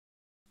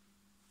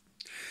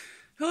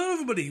Hello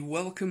everybody,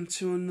 welcome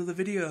to another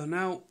video.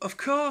 Now, of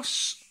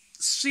course,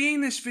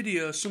 seeing this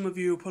video, some of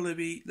you will probably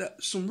be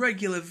some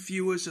regular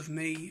viewers of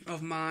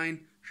mine,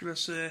 should I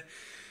say,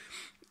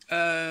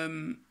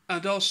 and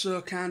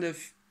also kind of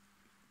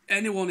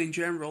anyone in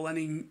general,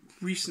 any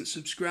recent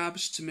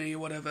subscribers to me or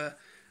whatever,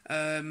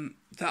 that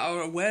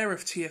are aware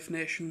of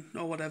TFNation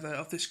or whatever,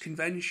 of this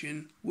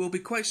convention, will be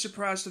quite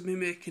surprised of me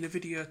making a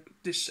video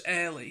this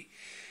early.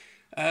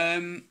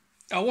 I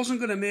wasn't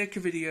going to make a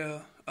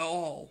video at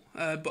all,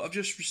 but I've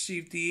just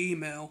received the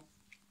email.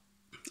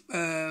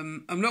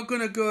 I'm not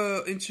going to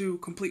go into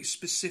complete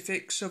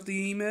specifics of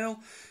the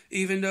email,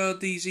 even though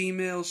these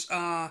emails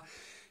are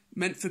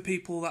meant for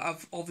people that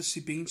have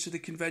obviously been to the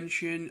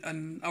convention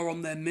and are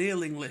on their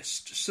mailing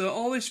list. So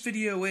all this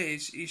video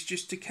is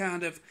just to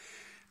kind of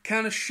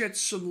shed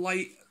some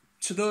light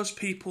to those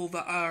people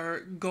that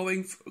are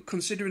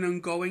considering on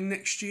going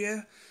next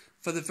year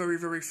for the very,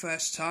 very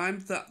first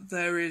time, that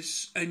there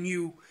is a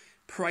new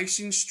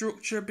pricing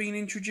structure being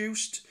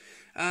introduced,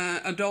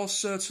 and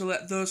also to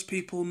let those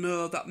people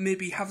know that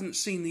maybe haven't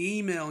seen the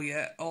email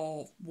yet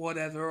or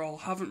whatever, or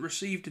haven't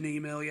received an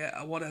email yet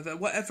or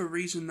whatever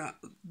reason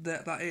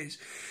that is.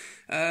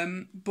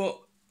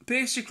 But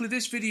basically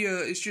this video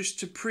is just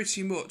to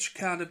pretty much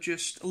kind of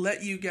just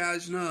let you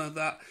guys know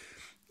that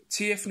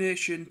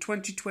TFNation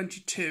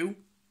 2022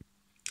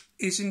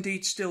 is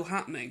indeed still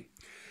happening.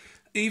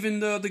 Even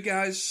though the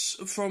guys,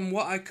 from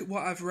what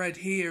I've read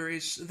here,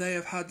 is they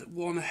have had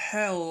one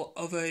hell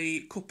of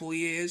a couple of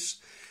years.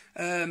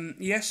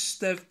 Yes,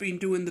 they've been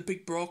doing the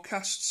big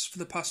broadcasts for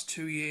the past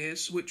 2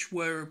 years, which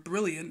were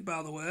brilliant,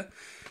 by the way.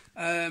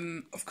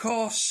 Of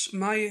course,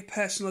 my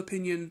personal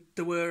opinion,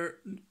 they were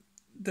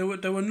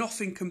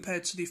nothing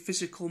compared to the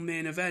physical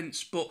main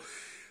events, but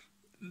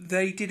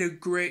they did a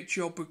great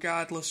job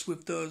regardless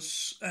with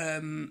those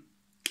on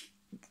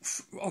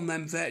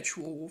them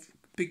virtual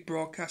big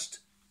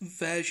broadcast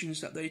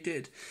versions that they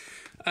did.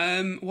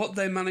 What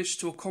they managed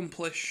to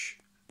accomplish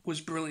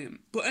was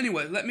brilliant. But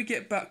anyway, let me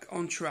get back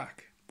on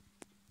track.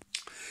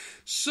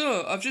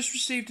 So, I've just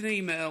received an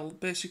email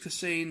basically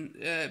saying,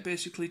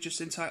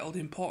 just entitled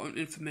Important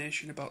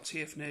Information about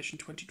TFNation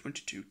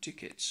 2022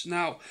 tickets.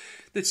 Now,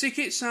 the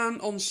tickets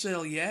aren't on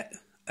sale yet.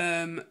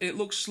 It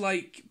looks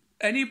like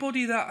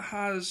anybody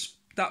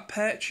that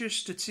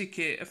purchased a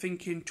ticket, I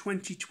think in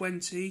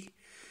 2020,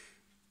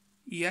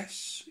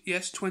 yes,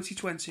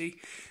 2020,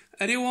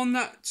 anyone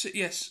that,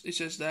 yes, it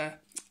says there,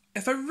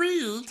 if I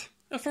read,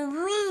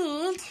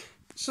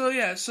 so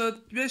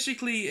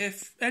basically,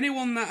 if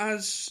anyone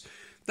that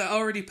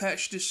already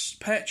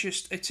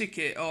purchased a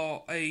ticket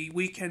or a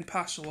weekend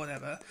pass or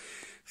whatever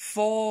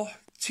for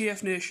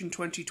TFNation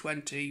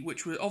 2020,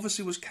 which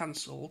obviously was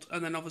cancelled,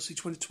 and then obviously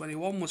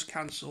 2021 was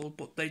cancelled,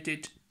 but they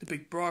did the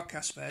big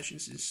broadcast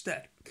versions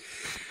instead.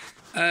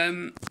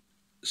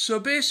 So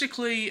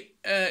basically,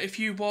 if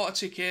you bought a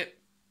ticket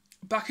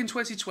back in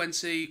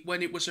 2020,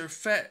 when it was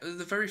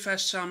the very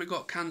first time it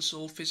got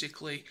cancelled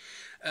physically,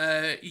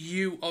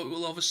 it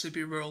will obviously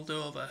be rolled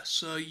over.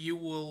 So you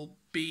will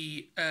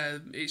be,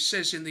 it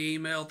says in the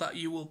email that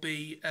you will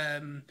be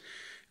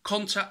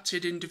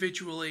contacted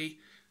individually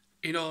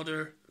in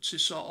order to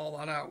sort all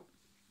that out.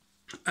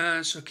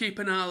 So keep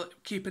an eye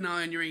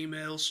on your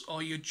emails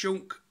or your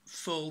junk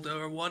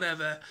folder or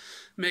whatever.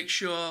 Make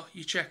sure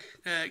you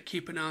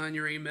keep an eye on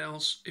your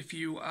emails if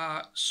you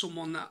are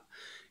someone that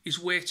is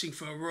waiting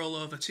for a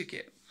rollover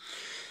ticket.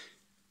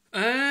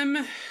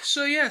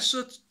 So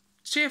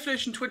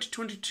TFNation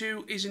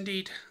 2022 is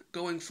indeed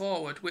going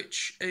forward,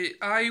 which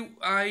I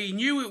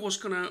knew it was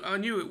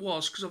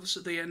because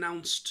obviously they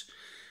announced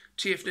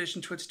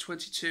TFNation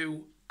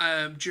 2022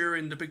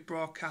 during the big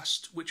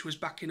broadcast, which was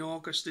back in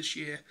August this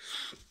year.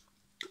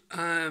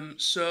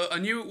 So I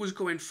knew it was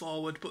going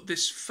forward, but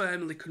this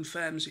firmly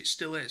confirms it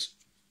still is.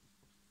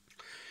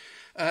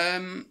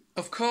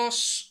 Of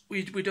course,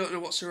 we don't know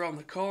what's around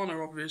the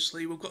corner,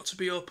 obviously. We've got to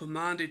be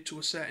open-minded to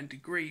a certain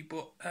degree,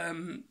 but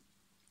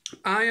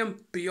I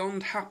am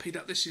beyond happy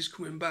that this is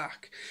coming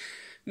back.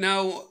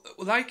 Now,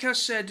 like I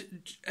said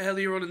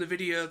earlier on in the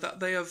video, that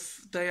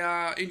they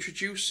are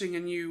introducing a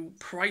new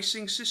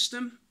pricing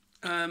system,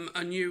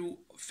 a new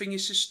thingy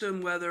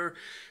system where they're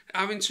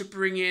having to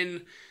bring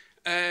in,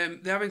 they're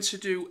having to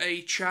do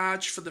a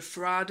charge for the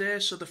Friday,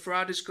 so the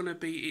Friday's going to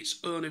be its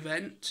own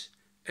event,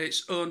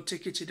 its own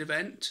ticketed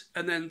event,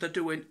 and then they're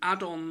doing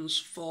add-ons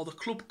for the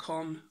Club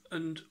Con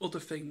and other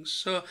things.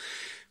 So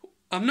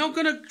I'm not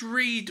going to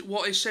read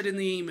what is said in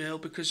the email,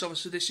 because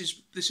obviously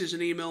this is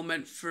an email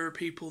meant for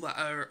people that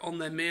are on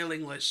their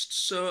mailing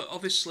list. So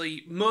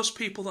obviously most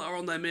people that are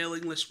on their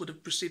mailing list would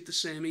have received the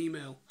same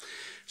email.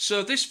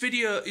 So this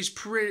video is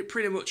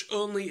pretty much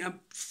only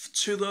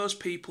to those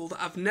people that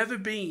have never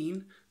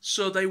been,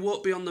 so they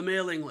won't be on the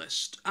mailing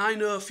list. I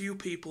know a few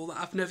people that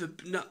have never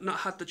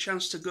not had the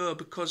chance to go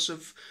because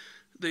of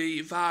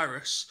the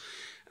virus,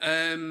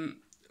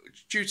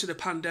 due to the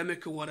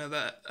pandemic or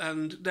whatever,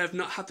 and they've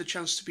not had the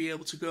chance to be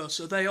able to go,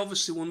 so they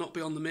obviously will not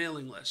be on the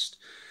mailing list.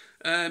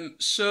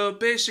 So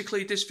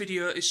basically this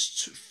video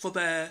is for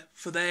their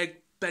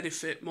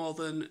benefit more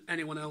than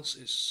anyone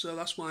else's. So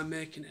that's why I'm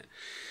making it.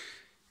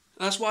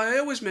 That's why I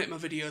always make my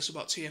videos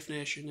about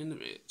TFNation,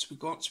 to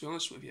be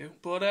honest with you.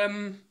 But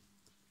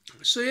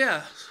so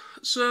yeah,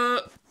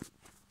 so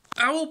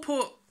I will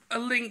put a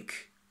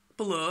link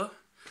below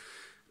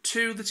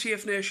to the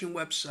TFNation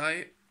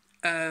website.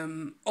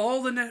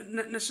 All the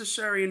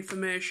necessary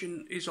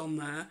information is on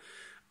there,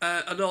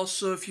 and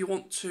also if you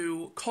want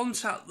to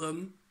contact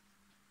them,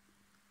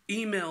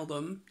 email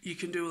them, you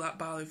can do that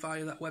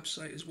via that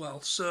website as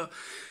well. So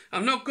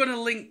I'm not going to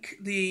link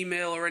the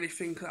email or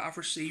anything that I've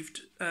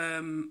received.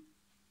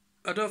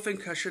 I don't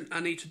think I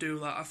need to do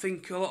that. I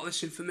think a lot of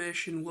this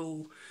information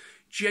will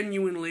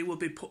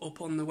be put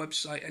up on the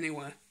website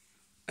anyway,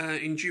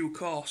 in due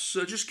course.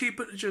 So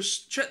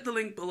just check the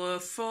link below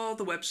for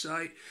the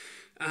website,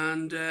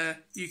 and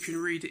you can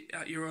read it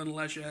at your own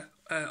leisure,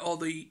 all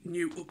the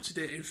new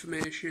up-to-date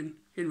information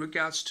in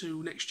regards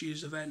to next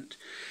year's event.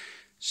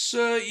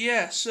 So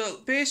yeah, so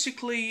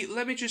basically,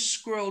 let me just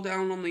scroll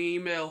down on the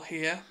email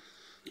here.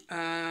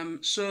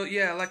 So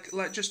yeah,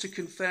 like just to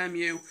confirm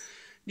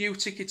new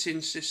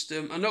ticketing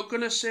system. I'm not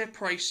going to say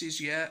prices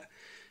yet.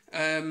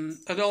 And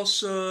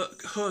also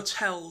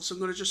hotels. I'm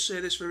going to just say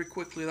this very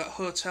quickly, that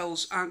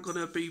hotels aren't going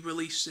to be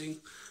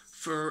releasing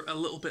for a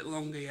little bit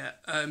longer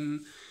yet.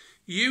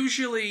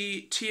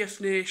 Usually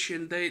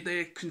TFNation,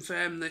 they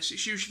confirm this,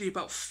 it's usually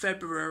about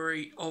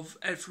February of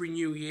every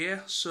new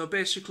year. So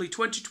basically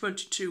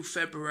 2022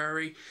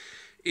 February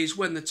is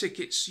when the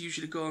tickets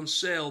usually go on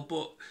sale,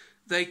 but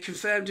they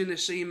confirmed in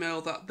this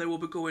email that they will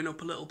be going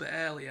up a little bit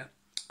earlier.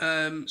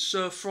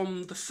 So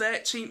from the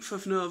 13th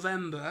of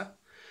November,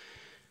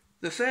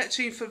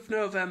 Saturday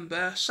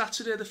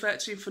the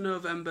 13th of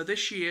November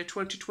this year,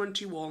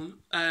 2021,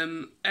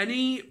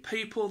 any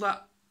people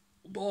that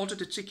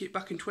ordered a ticket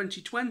back in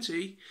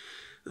 2020,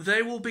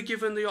 they will be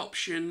given the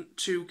option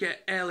to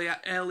get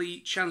early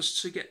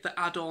chance to get the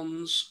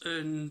add-ons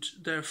and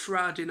their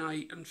Friday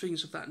night and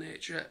things of that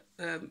nature.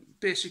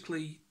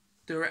 Basically,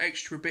 there are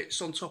extra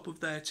bits on top of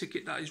their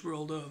ticket that is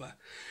rolled over.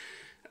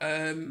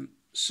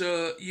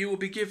 So you will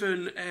be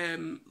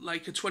given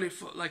like a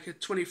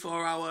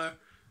 24-hour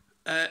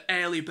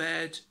early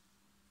bird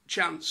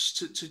chance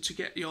to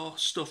get your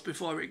stuff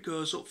before it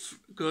goes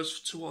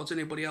towards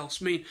anybody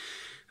else. I mean,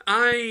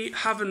 I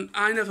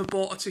never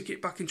bought a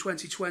ticket back in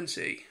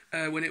 2020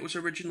 when it was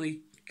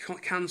originally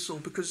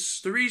cancelled,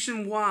 because the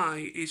reason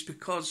why is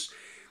because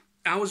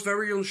I was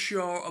very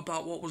unsure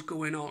about what was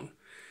going on.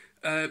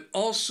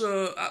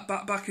 Also,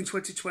 back in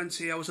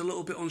 2020, I was a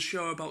little bit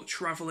unsure about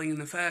travelling in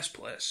the first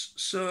place,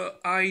 so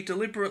I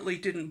deliberately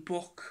didn't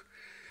book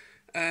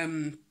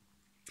a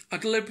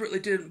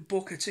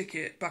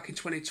ticket back in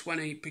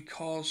 2020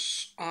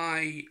 because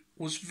I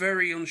was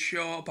very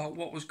unsure about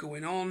what was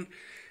going on.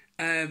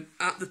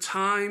 At the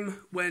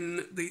time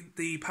when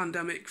the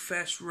pandemic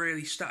first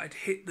really started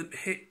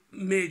hit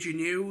major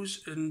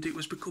news and it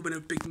was becoming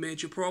a big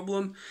major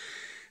problem,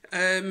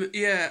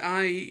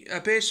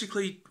 I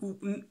basically,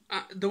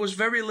 there was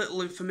very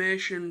little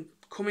information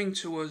coming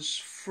to us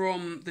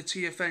from the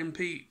TFN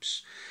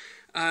peeps,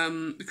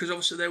 because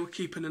obviously they were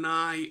keeping an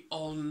eye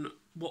on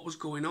what was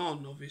going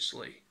on,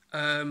 obviously.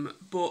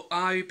 But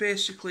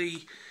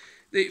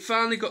it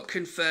finally got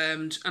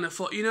confirmed, and I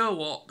thought, you know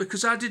what,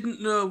 because I didn't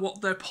know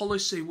what their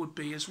policy would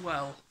be as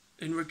well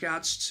in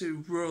regards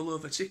to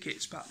rollover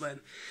tickets back then,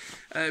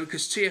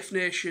 because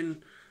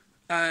TFNation,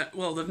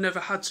 they've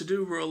never had to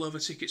do rollover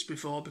tickets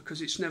before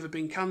because it's never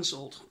been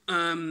cancelled.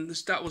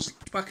 That was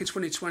back in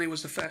 2020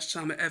 was the first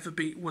time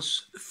it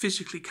was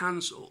physically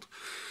cancelled.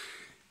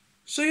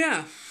 So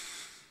yeah,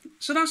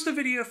 so that's the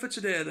video for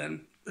today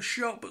then, a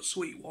short but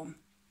sweet one.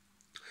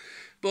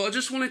 But I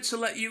just wanted to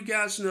let you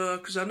guys know,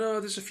 because I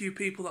know there's a few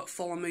people that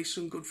follow me,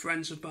 some good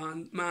friends of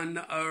mine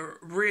that are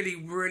really,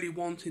 really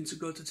wanting to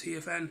go to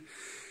TFN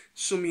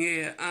some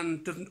year,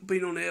 and they've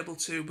been unable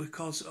to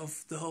because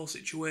of the whole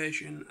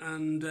situation,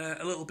 and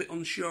a little bit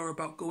unsure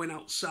about going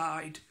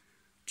outside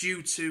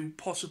due to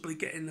possibly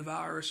getting the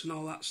virus and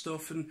all that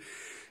stuff, and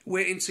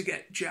waiting to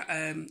get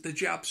the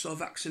jabs or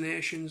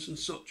vaccinations and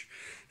such.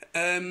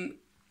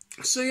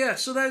 So yeah,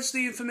 so there's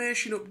the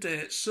information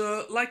update.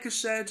 So like I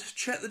said,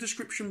 check the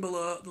description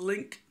below, the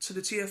link to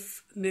the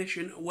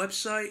TFNation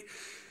website.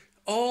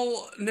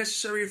 All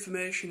necessary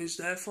information is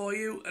there for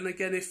you. And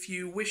again, if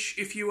you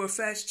are a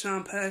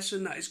first-time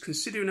person that is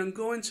considering on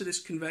going to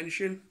this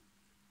convention,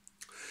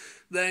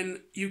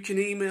 then you can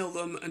email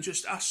them and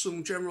just ask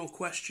some general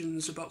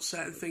questions about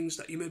certain things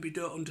that you maybe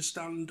don't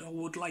understand or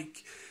would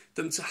like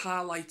them to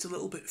highlight a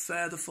little bit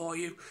further for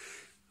you.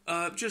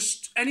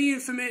 Just any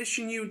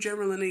information you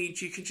generally need,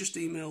 you can just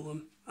email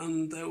them,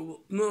 and they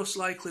will most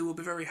likely will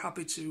be very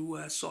happy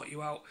to sort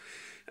you out.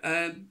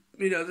 The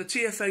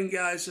TFN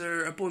guys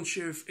are a bunch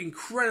of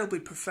incredibly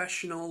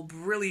professional,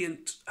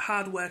 brilliant,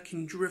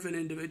 hard-working, driven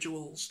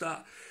individuals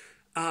that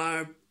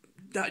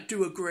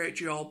do a great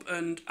job.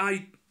 And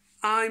I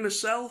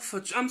myself,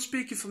 I'm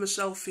speaking for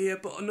myself here,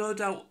 but no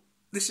doubt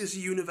this is a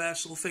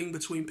universal thing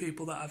between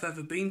people that have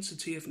ever been to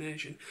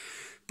TFNation.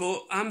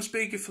 But I'm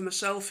speaking for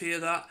myself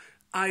here that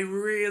I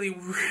really,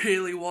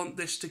 really want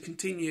this to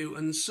continue,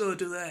 and so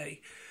do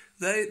they.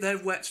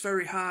 They've worked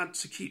very hard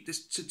to keep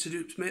this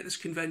to make this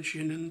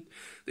convention, and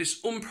this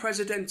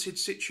unprecedented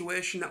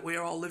situation that we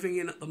are all living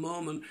in at the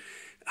moment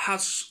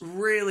has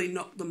really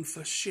knocked them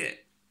for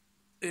shit.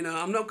 You know,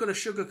 I'm not going to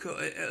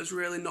sugarcoat it. It has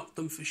really knocked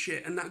them for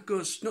shit, and that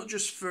goes not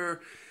just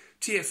for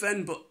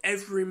TFN, but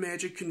every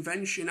major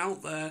convention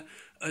out there,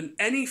 and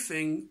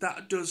anything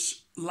that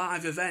does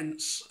live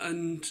events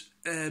and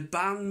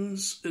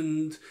bands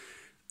and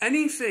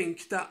anything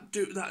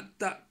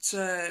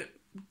that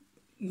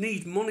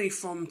need money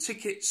from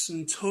tickets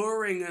and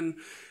touring and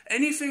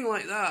anything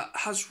like that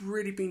has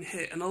really been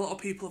hit, and a lot of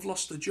people have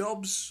lost their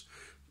jobs,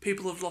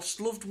 people have lost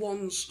loved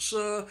ones.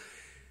 So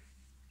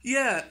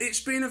yeah,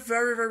 it's been a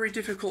very, very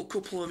difficult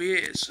couple of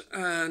years,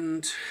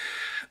 and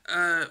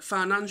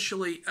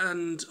financially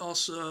and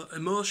also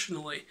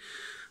emotionally.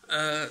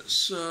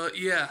 So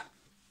yeah,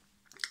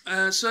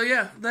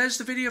 there's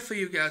the video for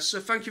you guys. So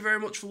thank you very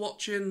much for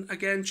watching.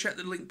 Again, check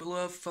the link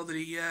below for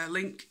the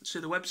link to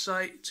the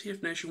website,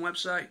 TFNation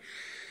website.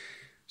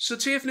 So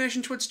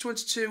TFNation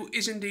 2022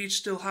 is indeed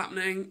still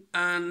happening,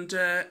 and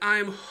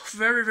I'm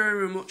very,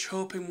 very much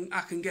hoping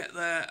I can get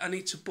there. I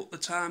need to book the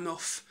time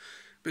off,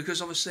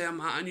 because obviously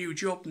I'm at a new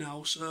job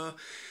now, so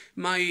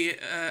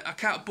I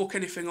can't book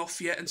anything off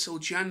yet until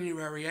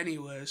January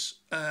anyways,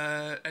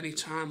 any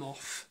time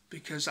off,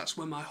 because that's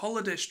when my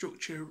holiday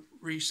structure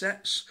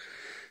resets.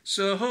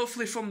 So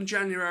hopefully from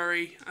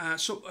January, at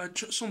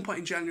some point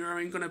in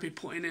January, I'm going to be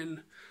putting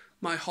in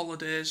my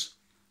holidays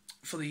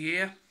for the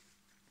year.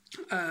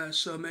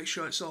 So make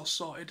sure it's all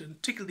sorted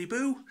and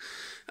tickety-boo,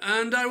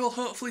 and I will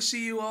hopefully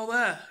see you all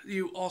there,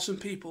 you awesome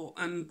people,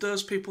 and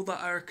those people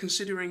that are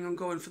considering on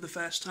going for the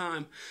first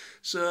time.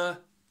 So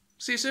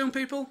see you soon,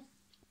 people.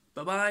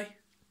 Bye bye.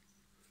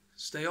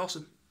 Stay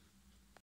awesome.